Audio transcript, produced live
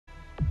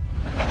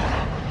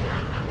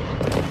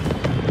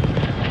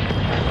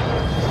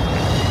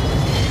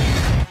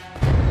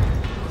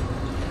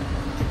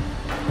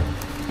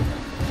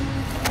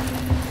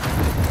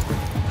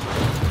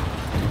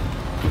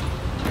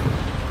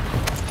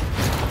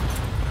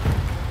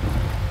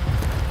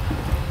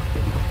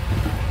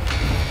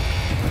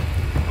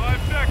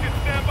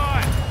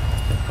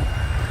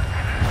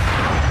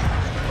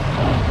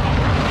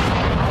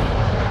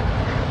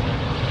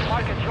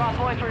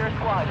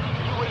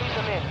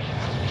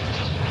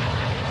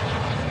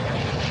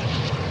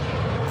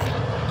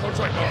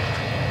Contract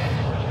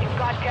marked. You've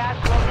got gas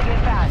closing in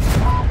fast.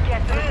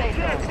 Get to the safe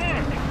zone.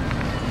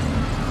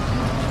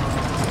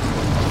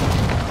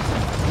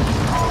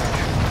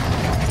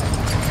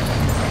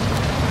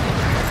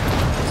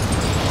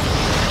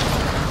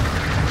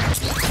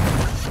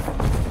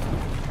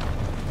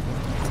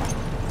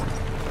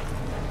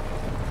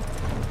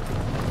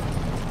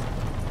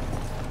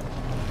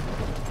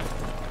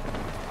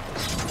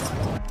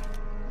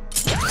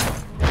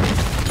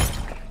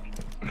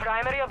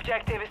 Primary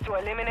objective is to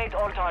eliminate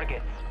all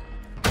targets.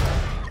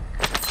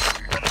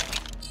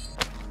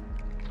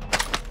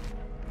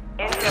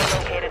 Intel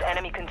located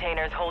enemy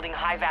containers holding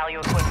high-value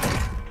equipment.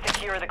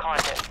 Secure the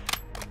contents.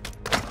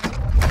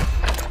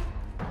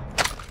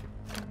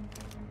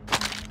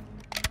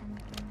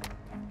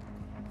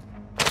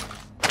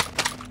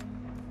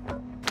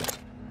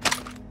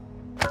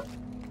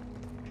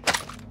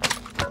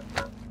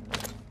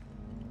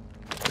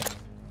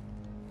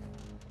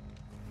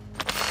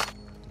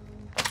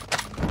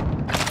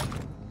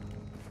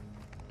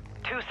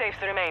 Two safes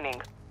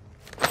remaining.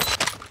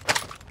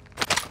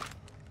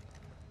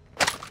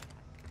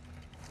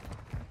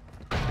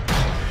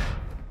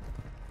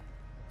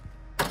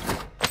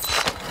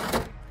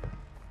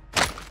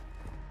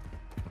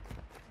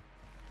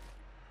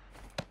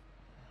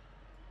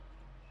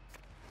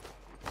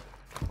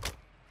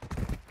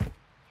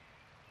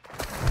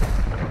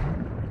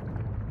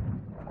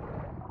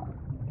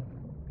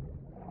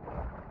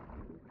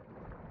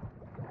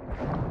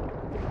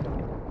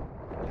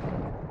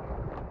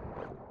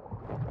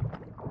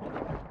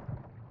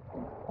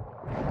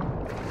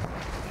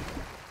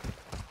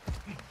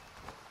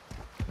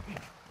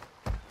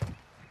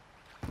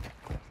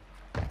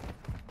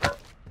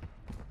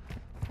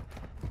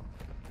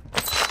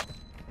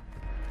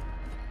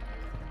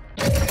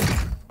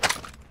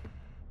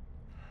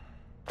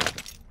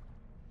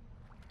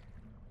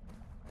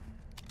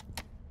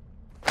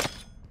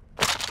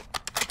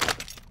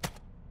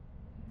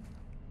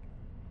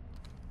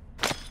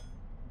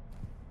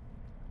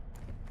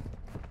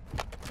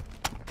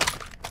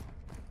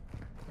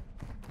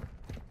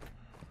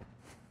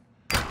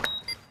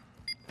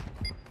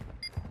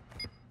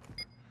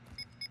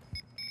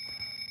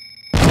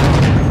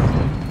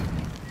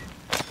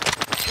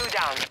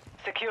 Down.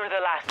 Secure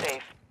the last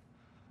safe.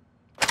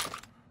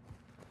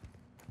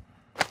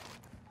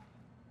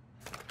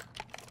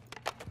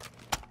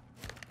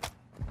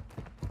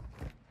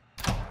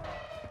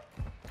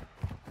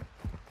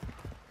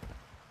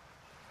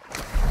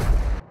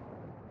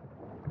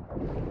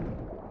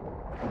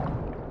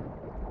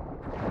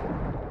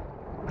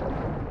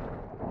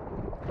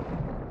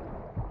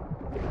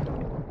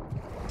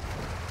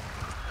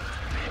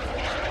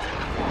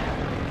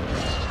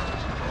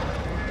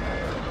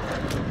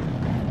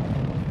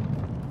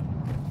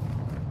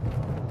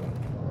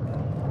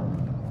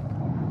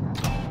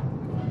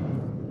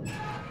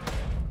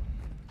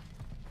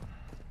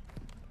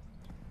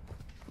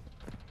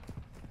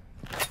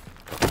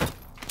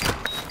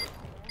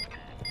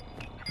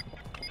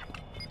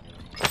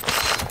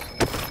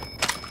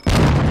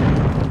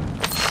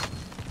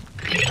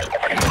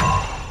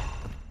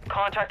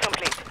 Contract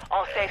complete.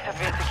 All safes have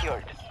been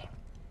secured.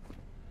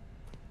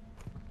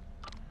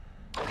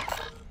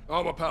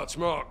 Armor pouch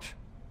marked.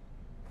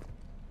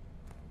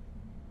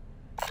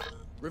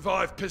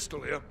 Revive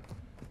pistol here.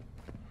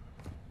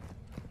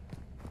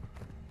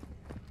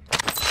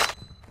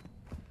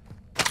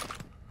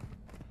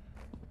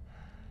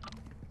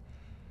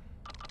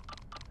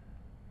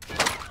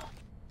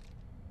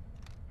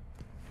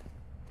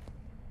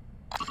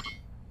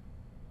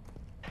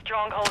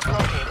 Strongholds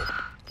located.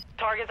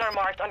 Targets are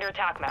marked on your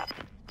attack map.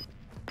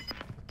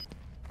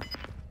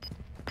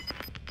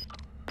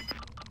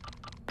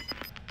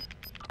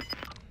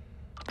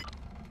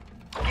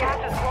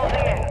 Gas is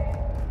closing in.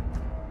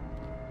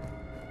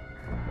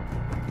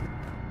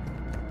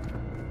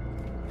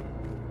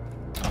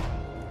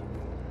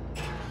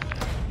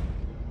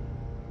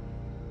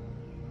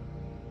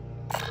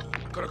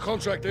 Got a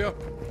contract here.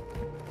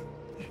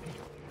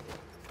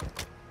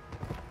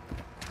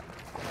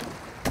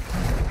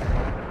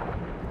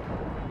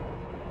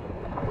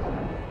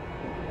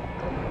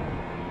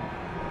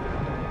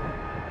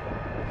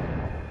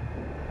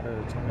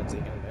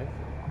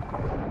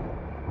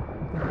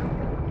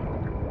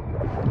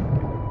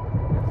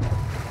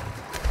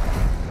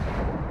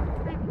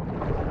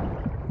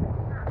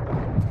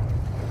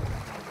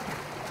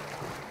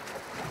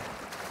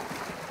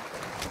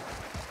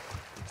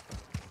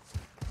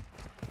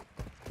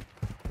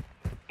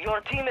 Your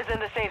team is in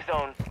the safe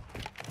zone.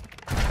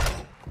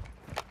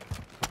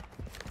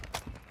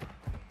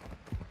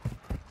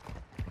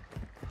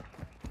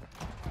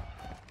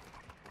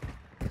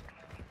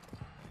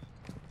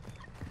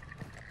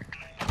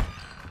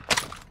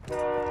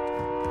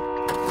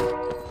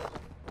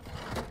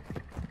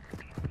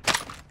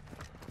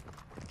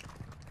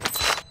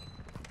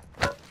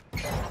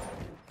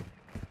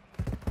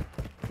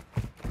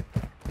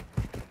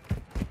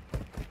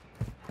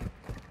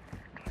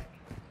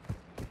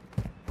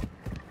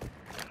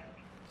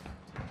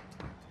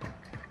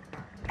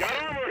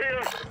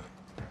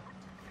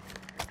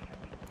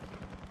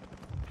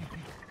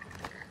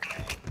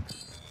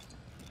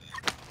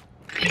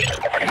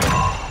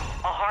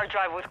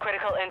 drive with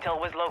critical intel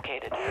was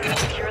located.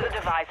 Secure the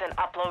device and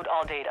upload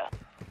all data.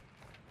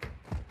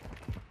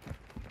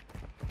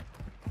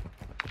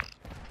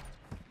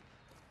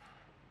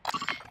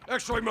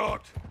 X-ray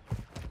marked.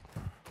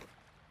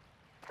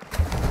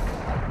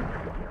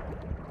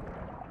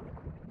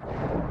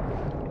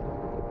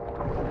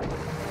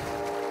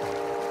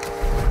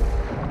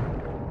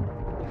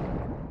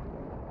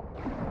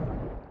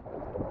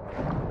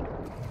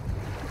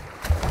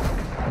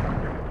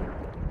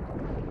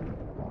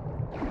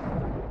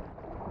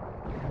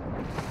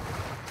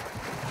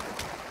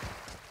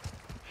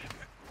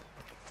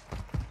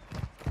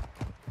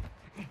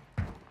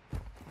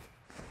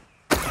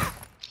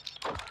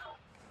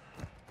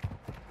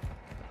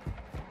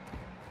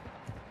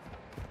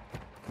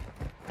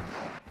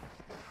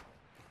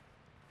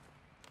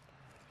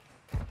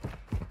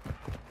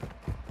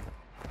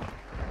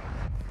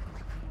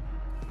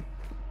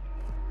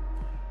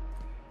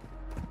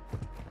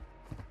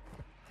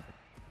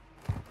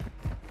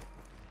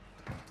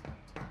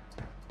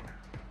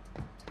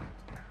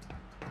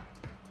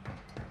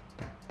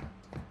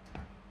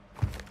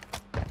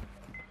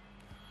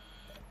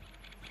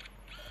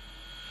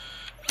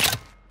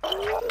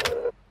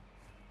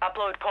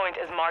 Upload point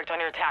is marked on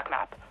your attack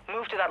map.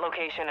 Move to that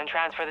location and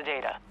transfer the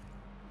data.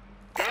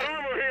 Get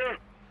over here!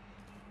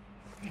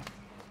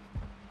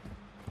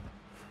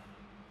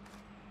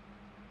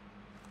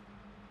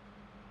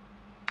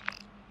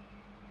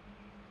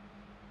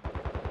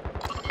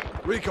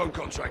 Recon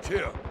contract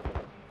here.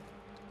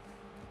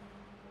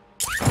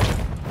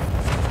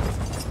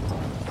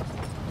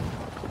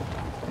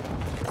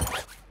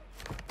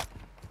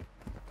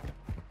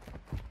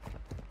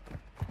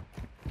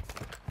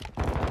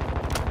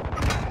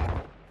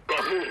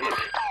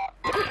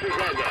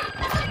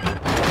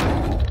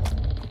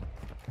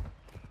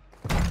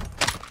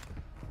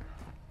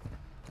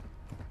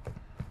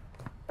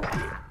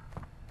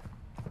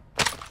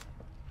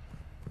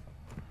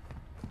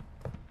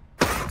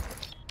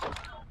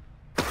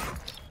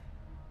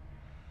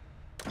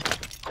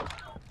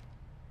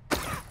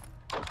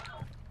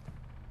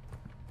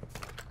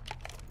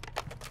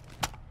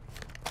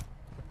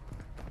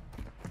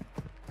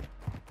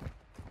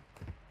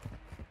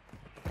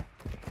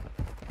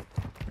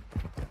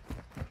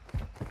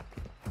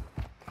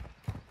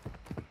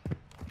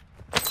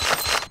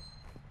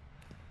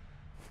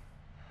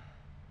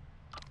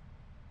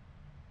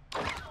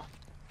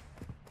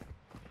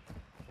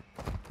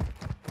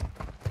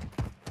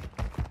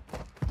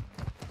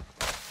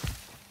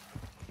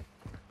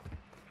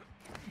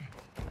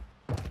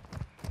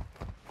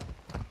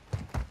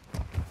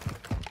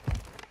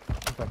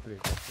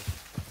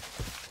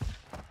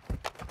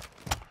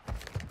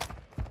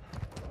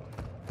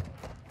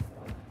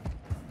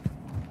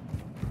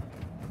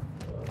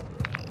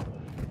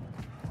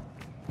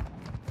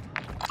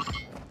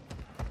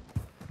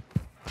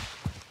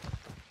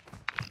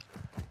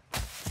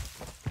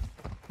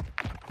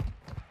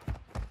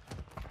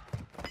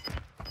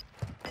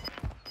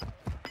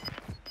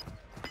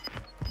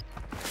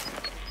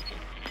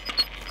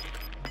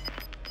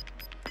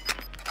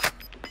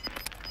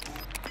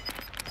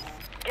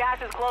 Gas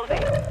is closing.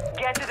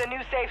 Get to the new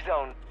safe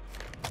zone.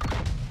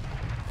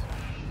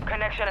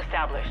 Connection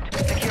established.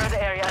 Secure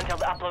the area until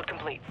the upload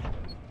completes.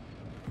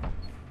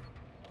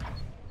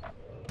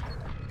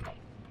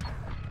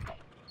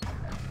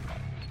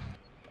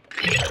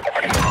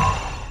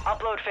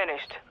 Upload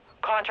finished.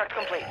 Contract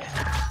complete.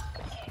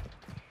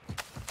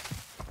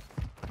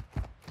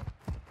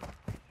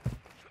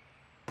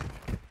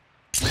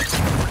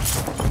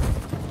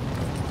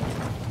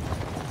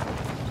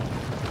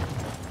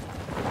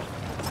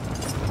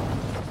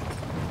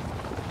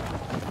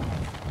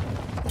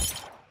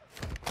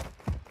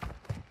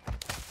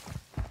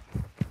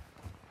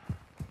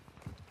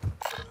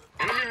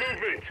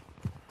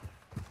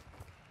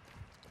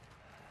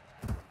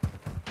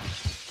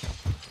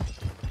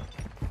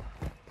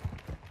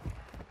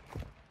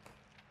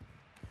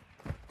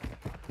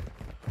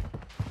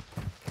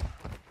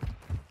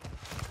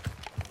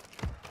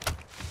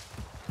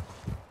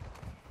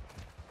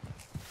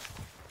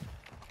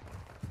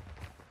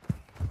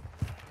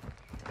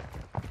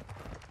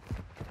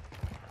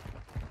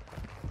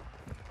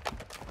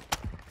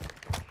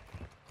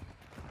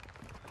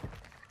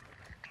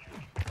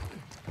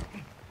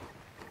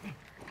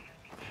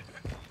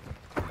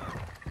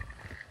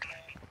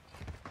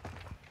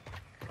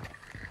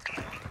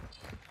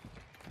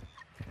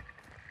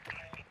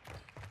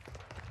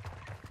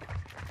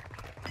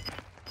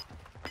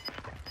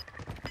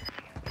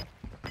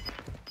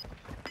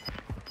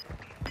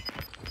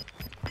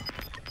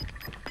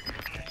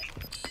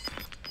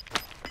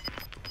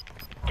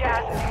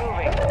 Gas is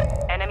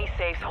moving. Enemy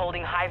safes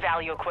holding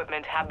high-value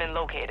equipment have been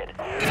located.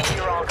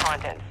 Secure all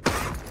contents.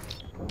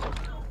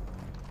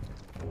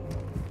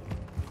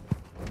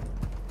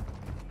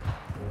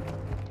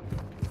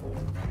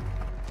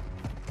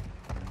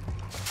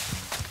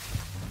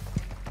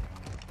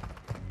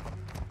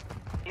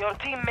 Your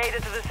team made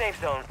it to the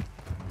safe zone.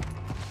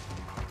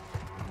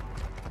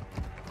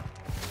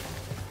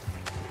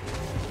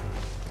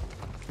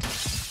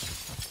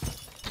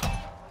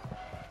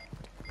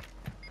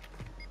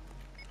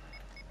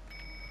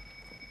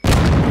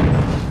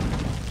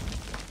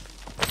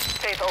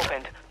 path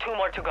opened. 2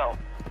 more to go.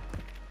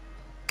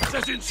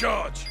 Set in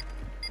charge.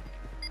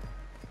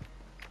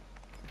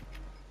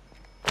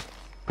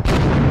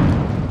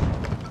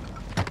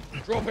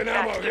 Dropping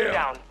ammo That's 2 here.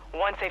 down.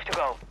 1 safe to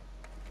go.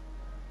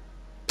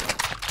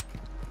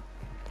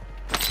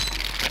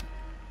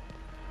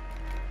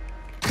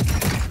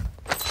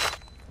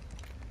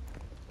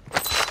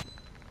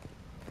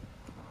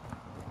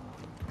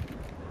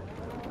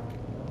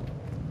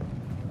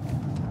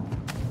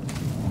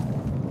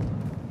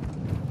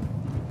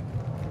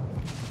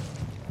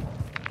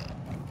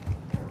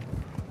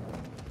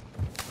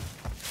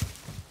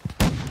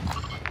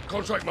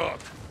 Contract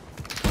marked.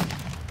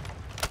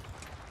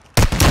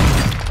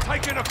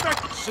 Taking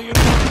effect. See you.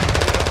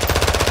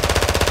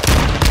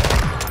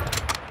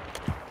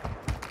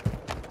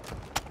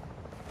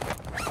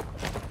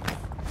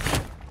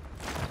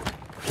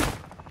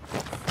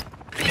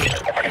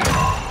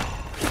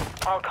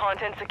 All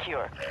content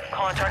secure.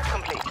 Contract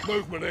complete.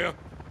 Movement here.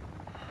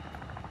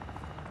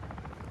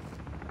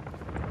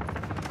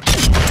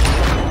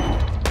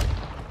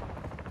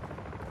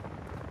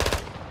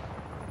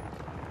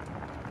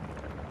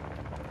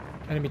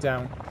 Enemy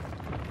down.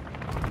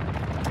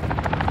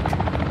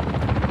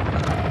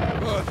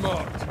 Bird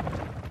marked.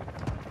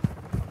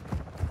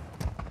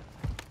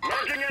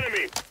 Marking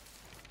enemy!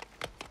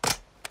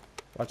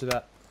 Roger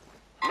that.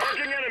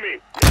 Marking enemy!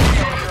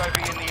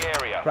 UAV in the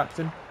area. Cracked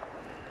him.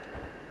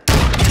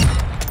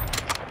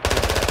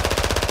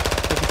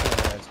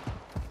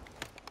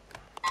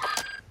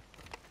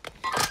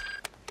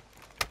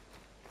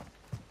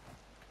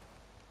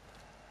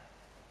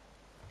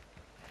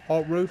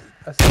 Alt roof.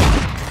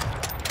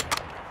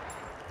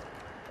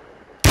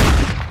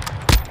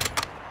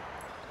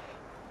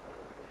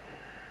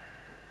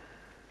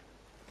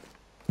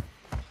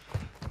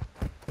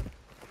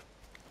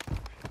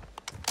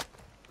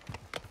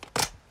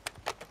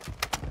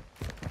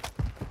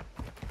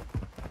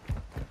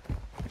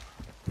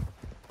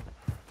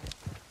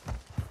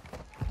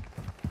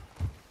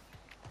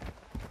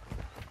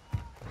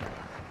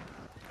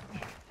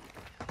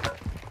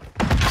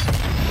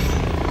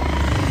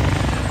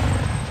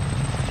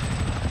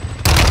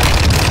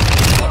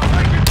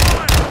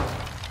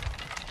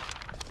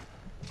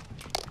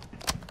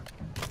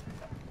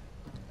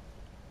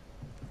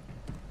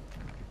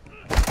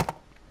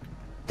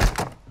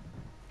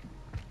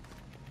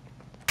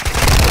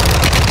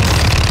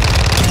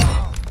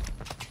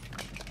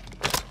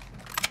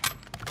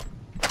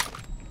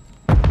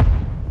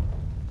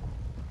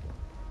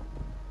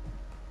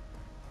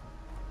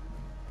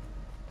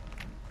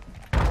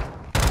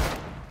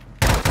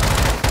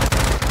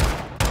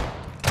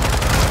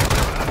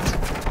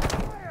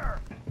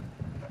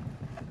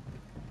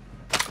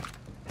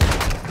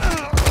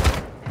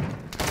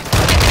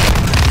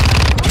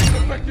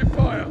 Effective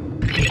fire.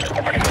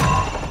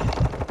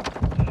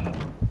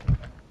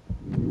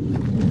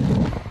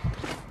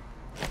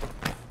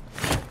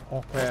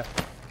 All clear.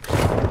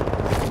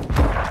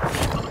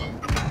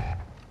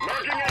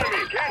 Marking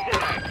enemy! Cancel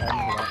that!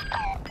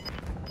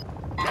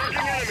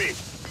 Marking enemy!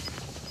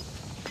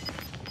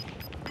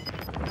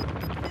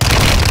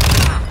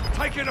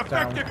 Taking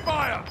effective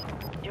fire.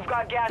 You've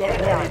got gas Don't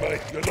inbound. worry,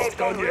 mate. You're not Safe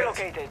zone done yet.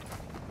 relocated.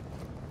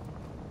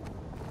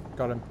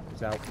 Got him.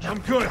 He's out. I'm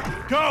good.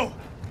 Go.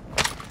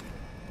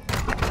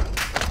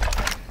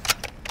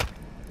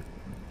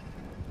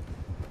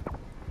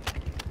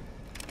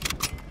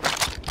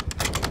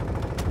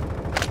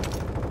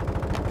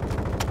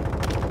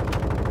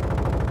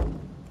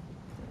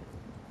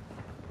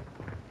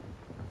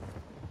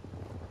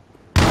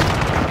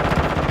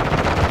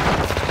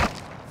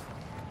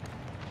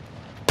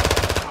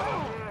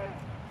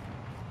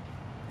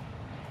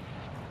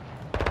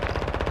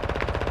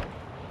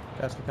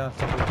 Guess we can't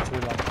stop it too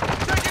long.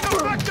 Taking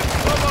effective.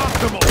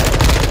 Suboptimal.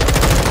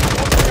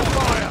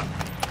 Fire.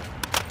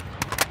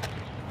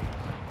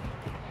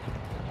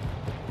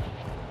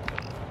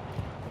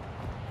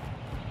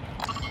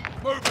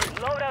 Moving.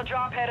 Loadout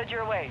drop headed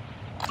your way.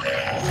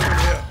 Moving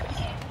here.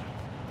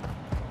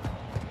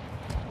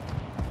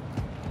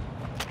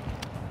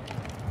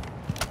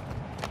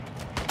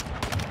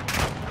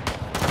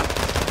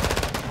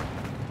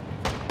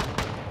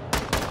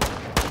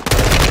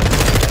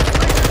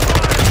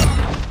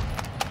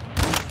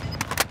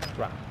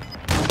 Right.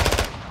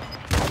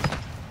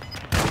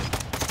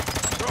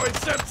 Throwing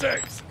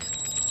septics.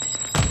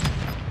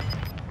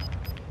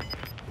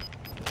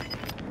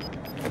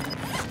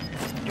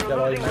 You're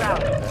Yellow losing is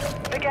ground. there.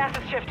 The gas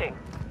is shifting.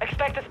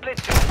 Expect a split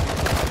soon.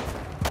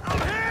 I'm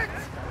hit.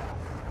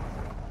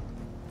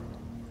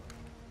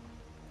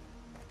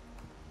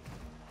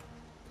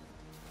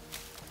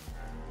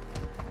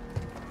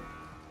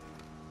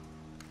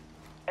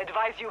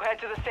 Advise you head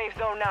to the safe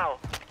zone now.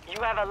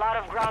 You have a lot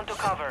of ground to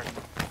cover.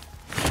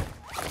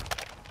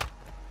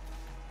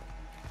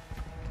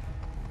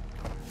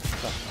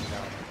 Fucking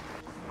hell.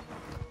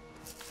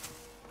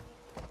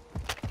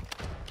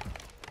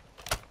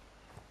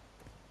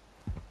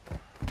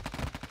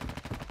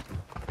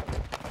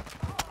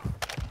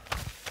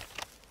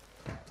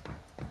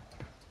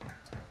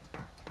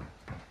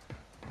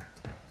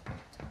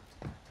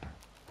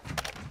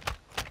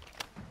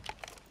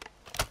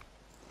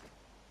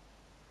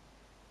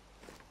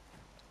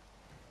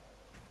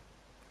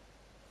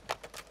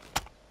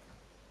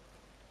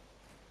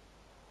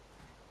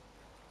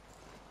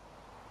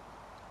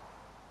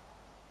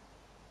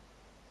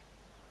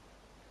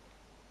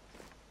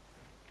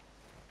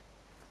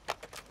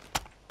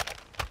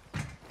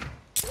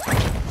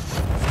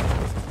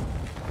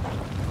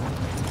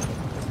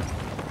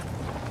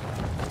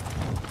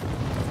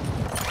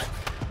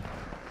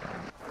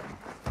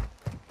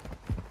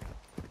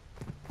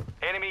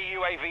 Enemy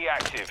UAV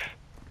active.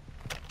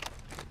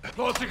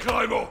 Lost a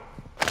Claymore.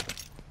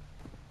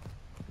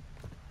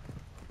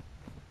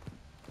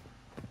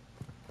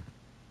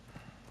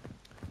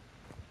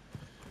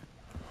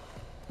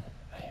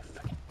 Hey,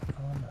 fucking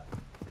armor.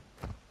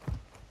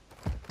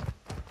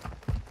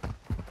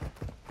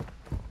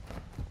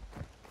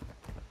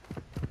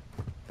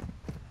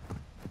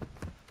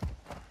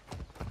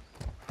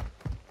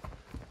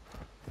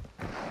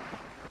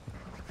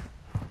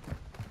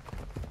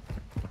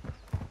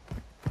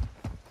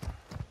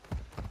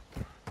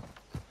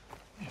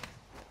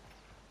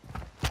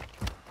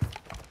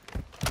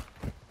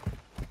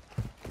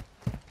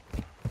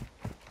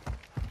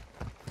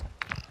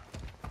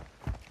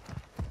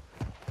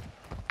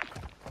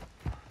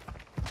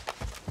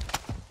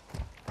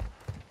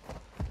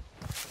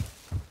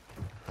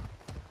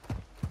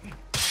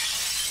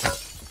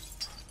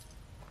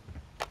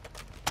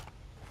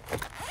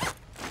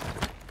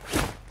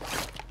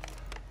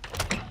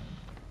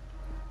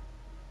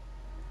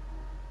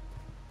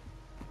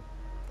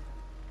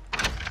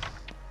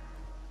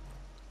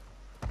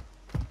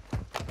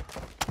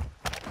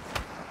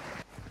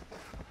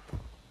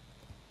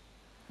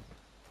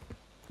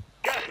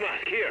 Gas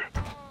mask here.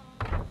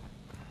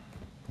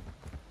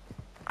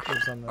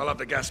 Who's on I'll the... have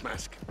the gas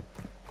mask.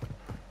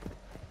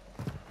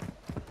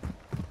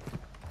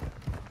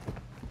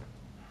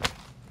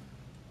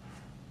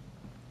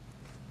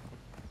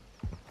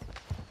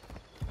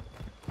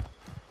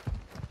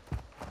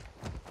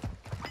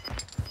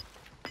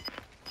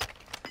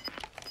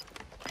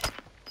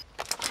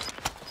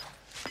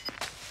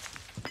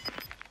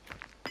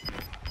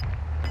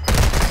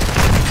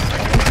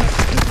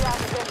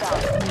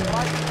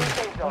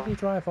 Why did he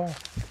drive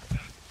off?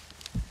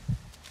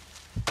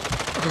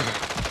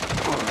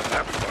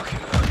 That fucking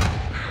hurt.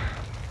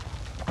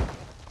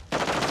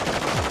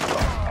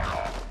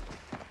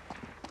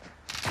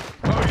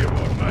 Oh, you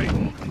what, mate?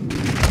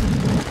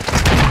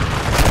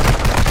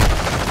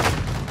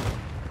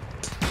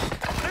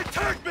 They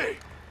tagged me!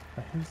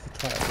 Who's the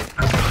twat?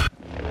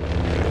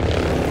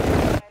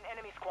 An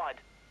enemy squad.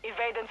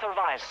 Evade and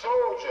survive.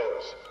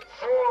 Soldiers,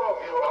 4 of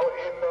you are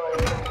in my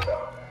area.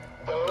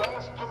 The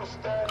last 2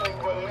 standing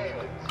will lead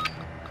it.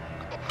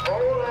 4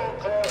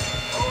 enter,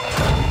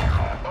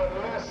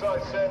 unless I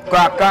send a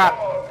Got.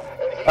 dog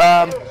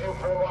and he kills you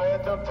for my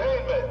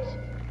entertainment.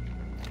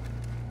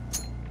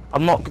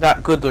 I'm not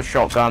that good with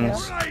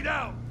shotguns. Right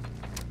out!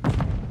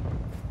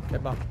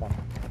 Get back one.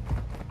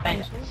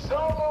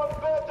 Someone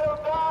better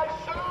die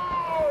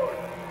soon!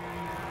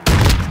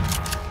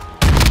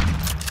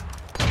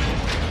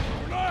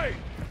 Right!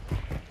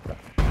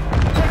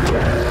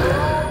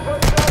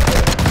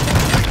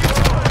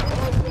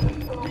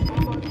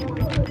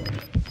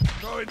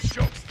 Throwing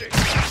shock sticks.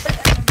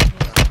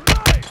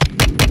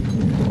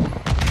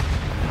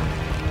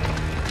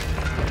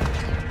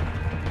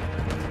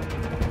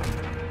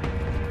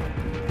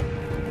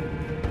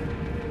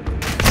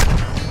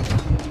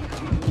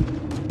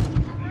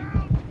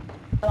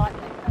 Right!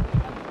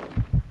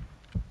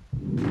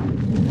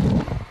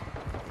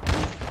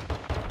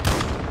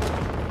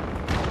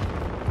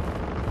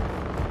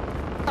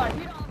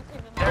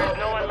 There is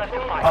no one left to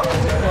fight.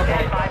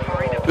 Stand by for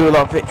redeployment.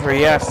 Gulag victory,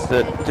 yes.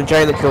 The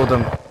jailer killed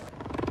them.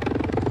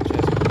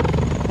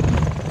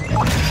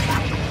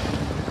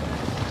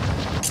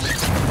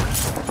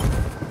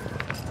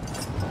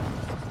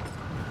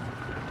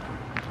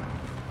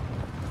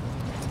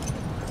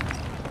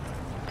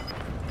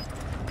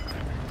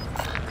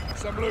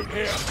 Some loot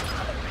here.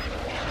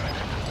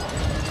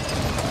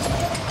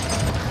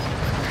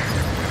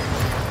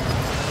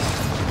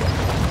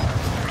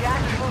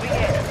 Gas is moving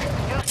in.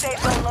 New safe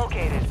zone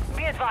located.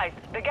 Be advised,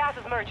 the gas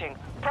is merging.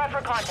 Prep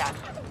for contact.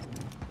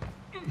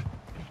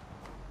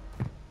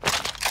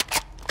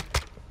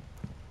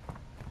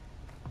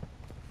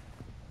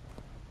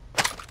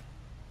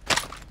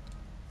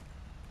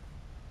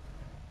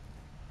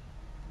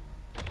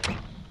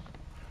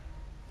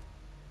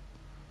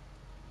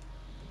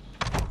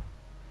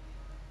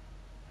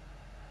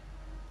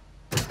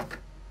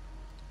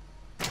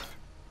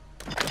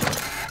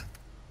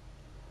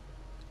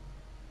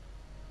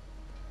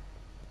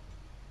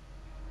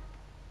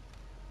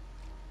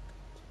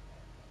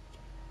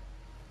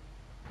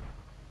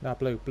 Nah,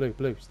 blue.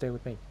 Stay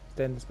with me.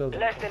 Stay in this building.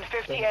 Less than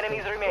 50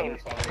 enemies remain.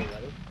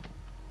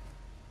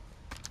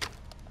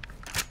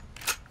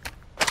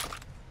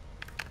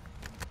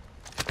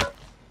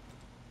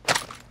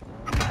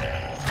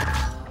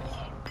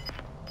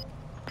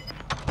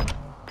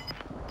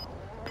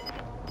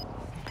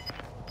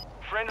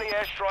 Friendly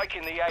airstrike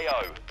in the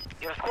AO.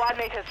 Your squad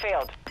mate has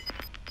failed.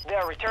 They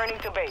are returning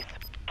to base.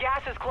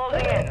 Gas is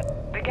closing in.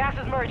 The gas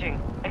is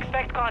merging.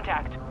 Expect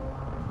contact.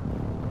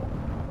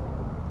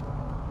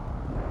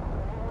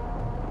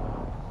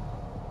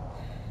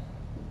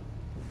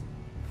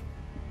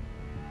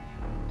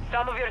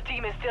 Some of your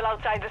team is still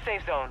outside the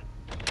safe zone.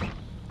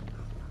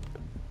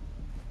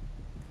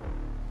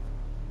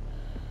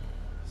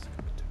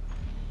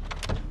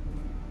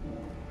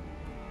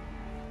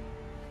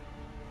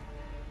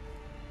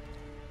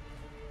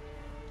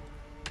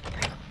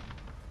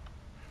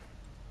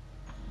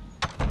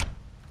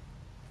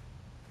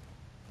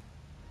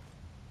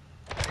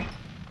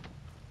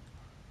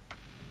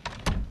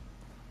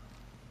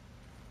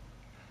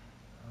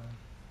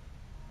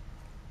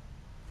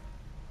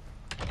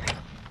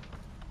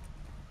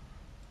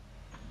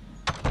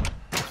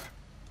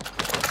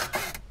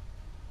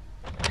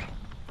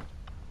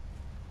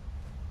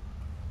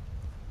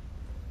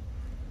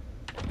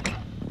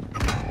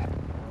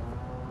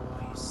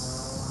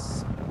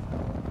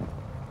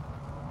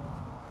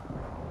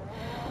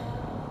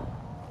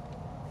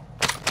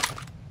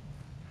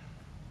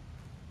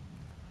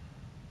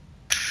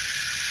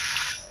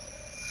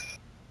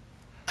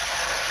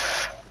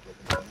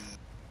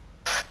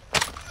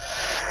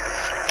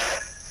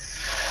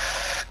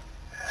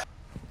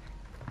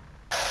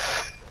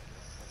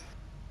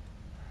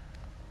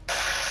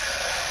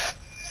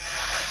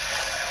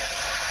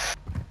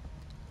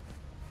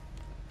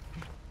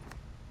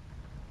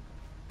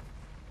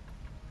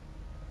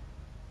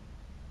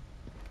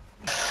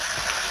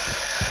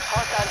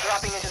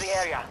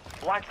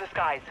 Watch the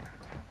skies.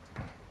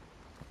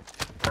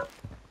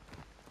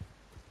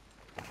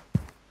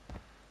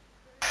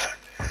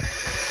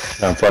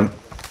 Down front.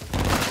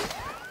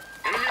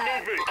 Enemy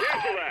movement.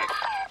 Cancel that.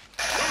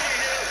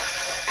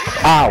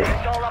 Ow!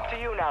 It's all up to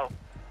you now.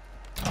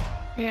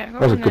 Yeah, go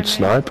That was a on good then,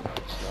 snipe. mate.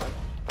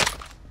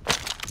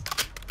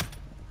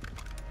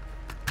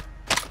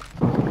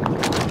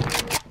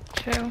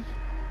 2.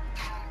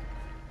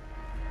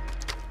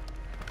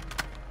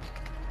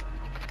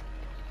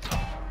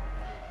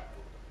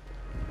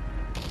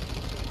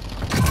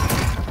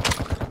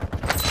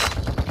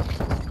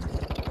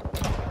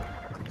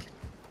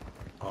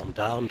 I'm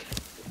downed.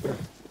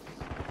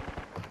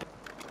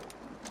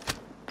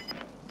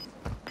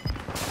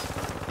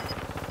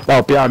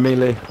 Oh, behind me,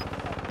 Lee.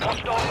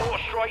 Hostile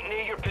mortar strike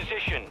near your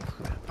position.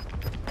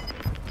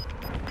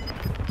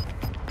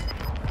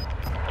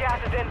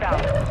 Gas is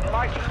inbound.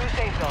 Marking new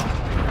safe zone.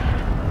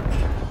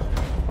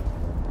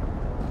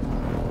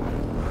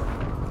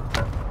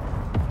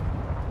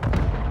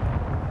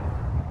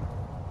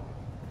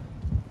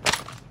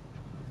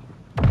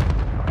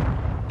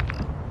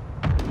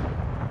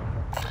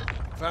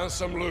 Found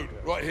some loot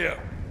right here.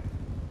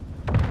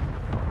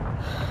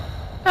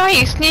 Oh,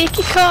 you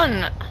sneaky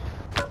cunt!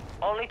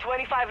 Only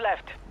 25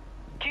 left.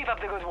 Keep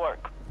up the good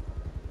work.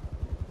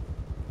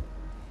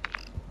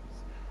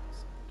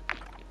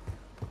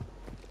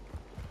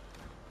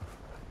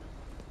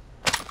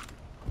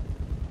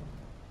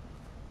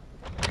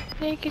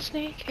 Sneaky,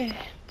 sneaky.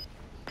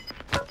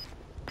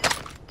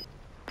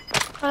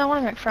 I don't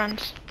want to make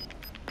friends.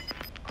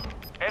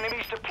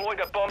 Enemies deployed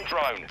a bomb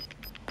drone.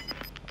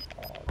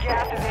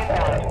 Gas is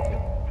inbound.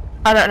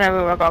 I don't know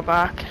who I got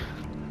back.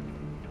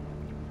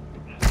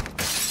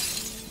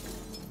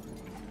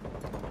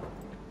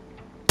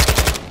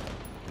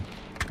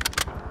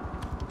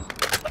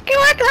 Fucking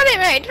work on it,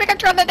 mate! What do you think I'm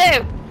trying to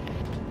do?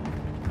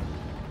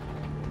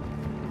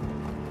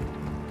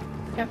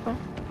 Careful.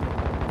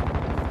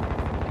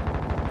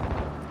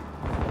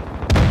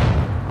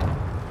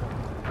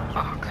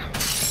 Fuck.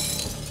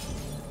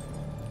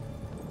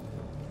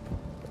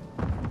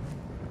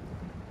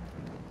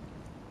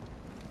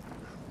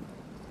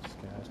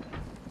 Scared.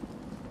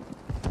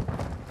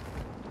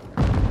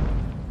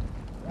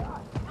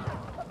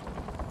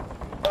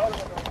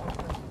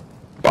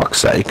 Fuck's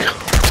sake.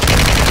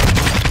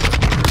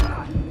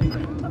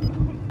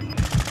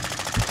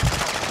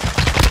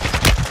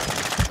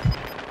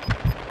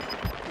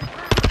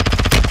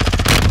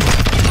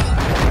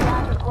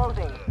 Gas is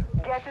closing.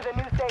 Get to the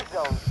new safe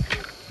zone.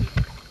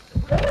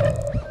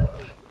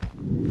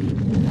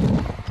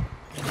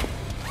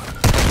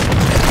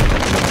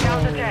 Down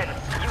to 10.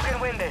 You can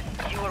win this.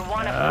 You are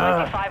one of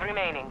 25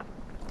 remaining.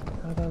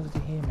 How the hell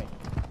did he hear me?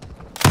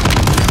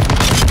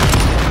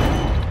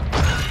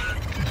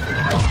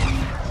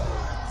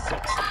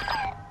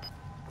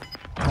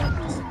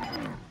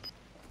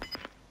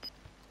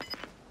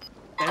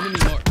 Enemy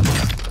mark.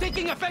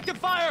 Taking effective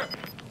fire!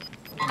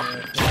 You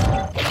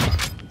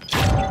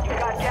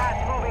got gas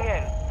moving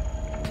in.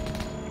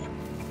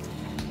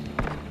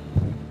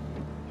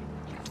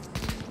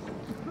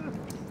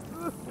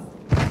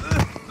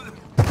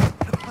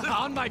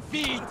 On my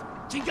feet!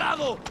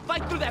 Chingado!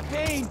 Fight through that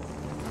pain!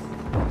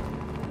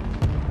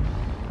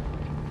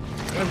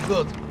 I'm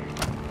good.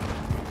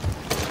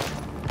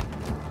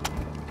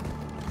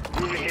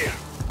 Moving here.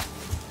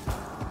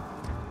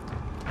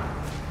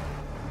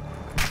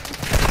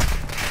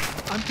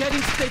 I'm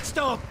getting stitched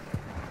up!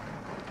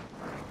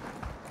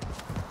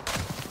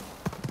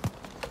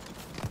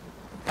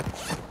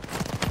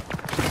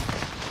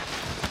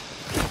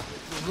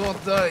 We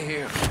won't die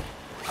here.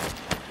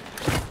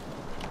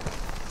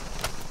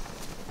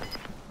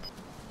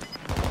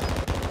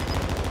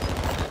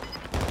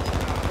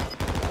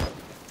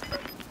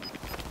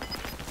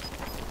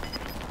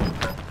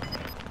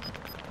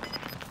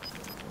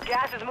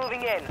 Gas is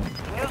moving in.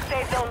 New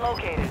safe zone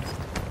located.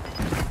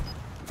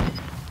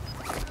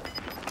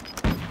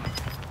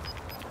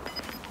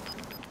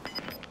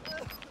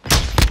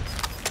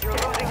 You're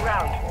losing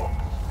ground.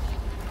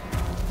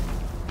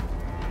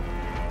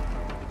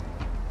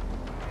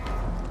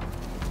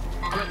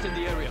 Threat in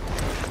the area.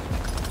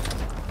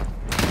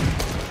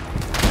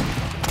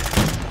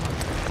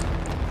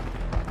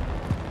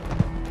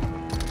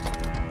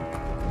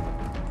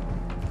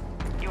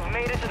 You've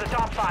made it to the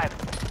top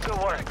 5. Good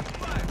work.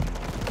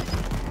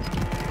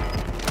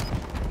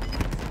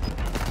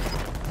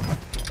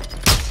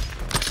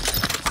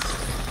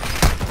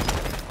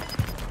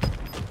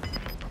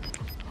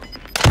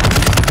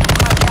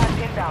 Gas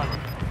inbound.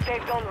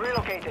 Safe zone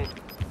relocated.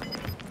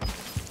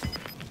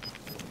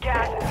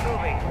 Gas is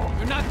moving.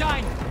 You're not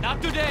dying!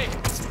 Not today!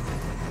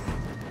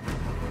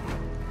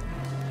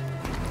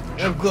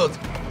 I'm good.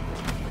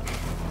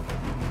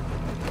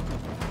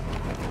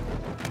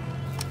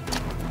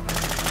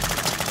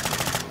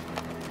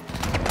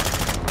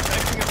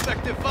 Taking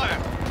effective fire!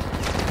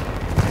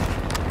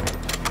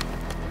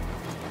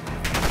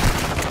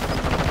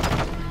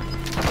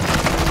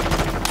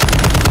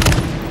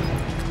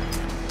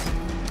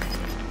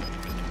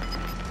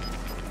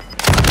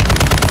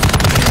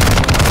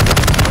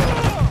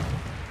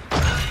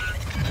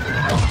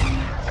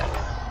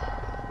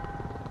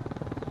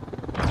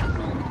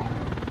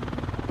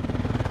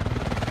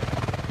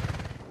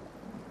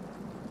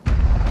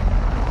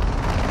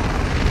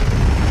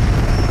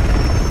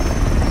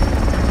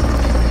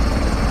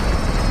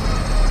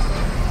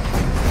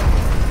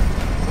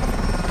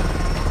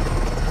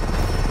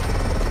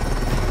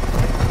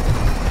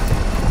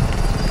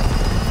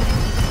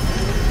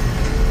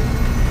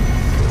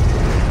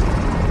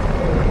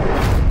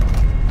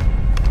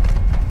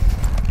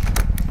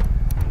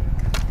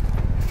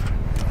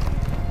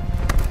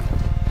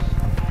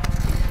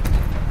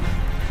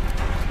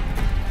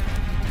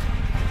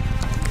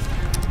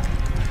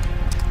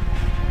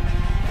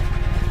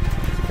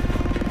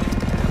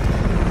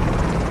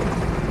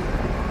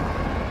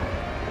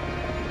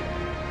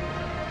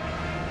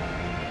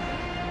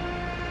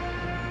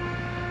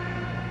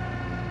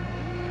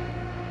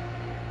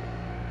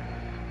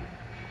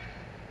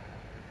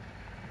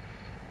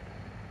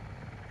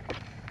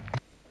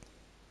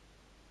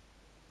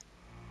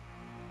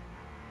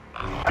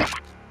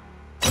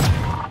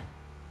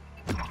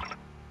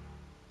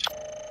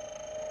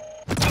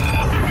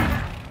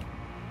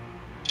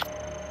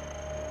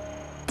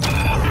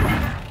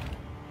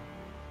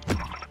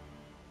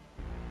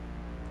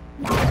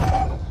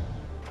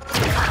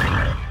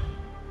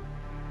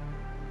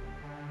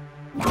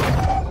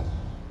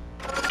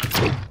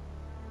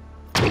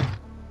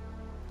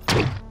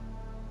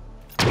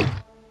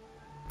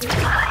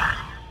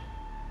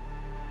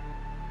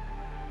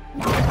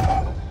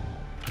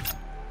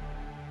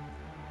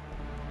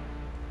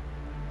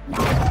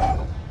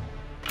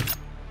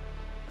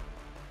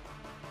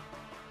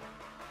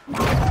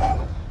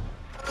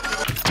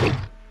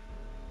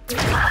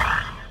 Got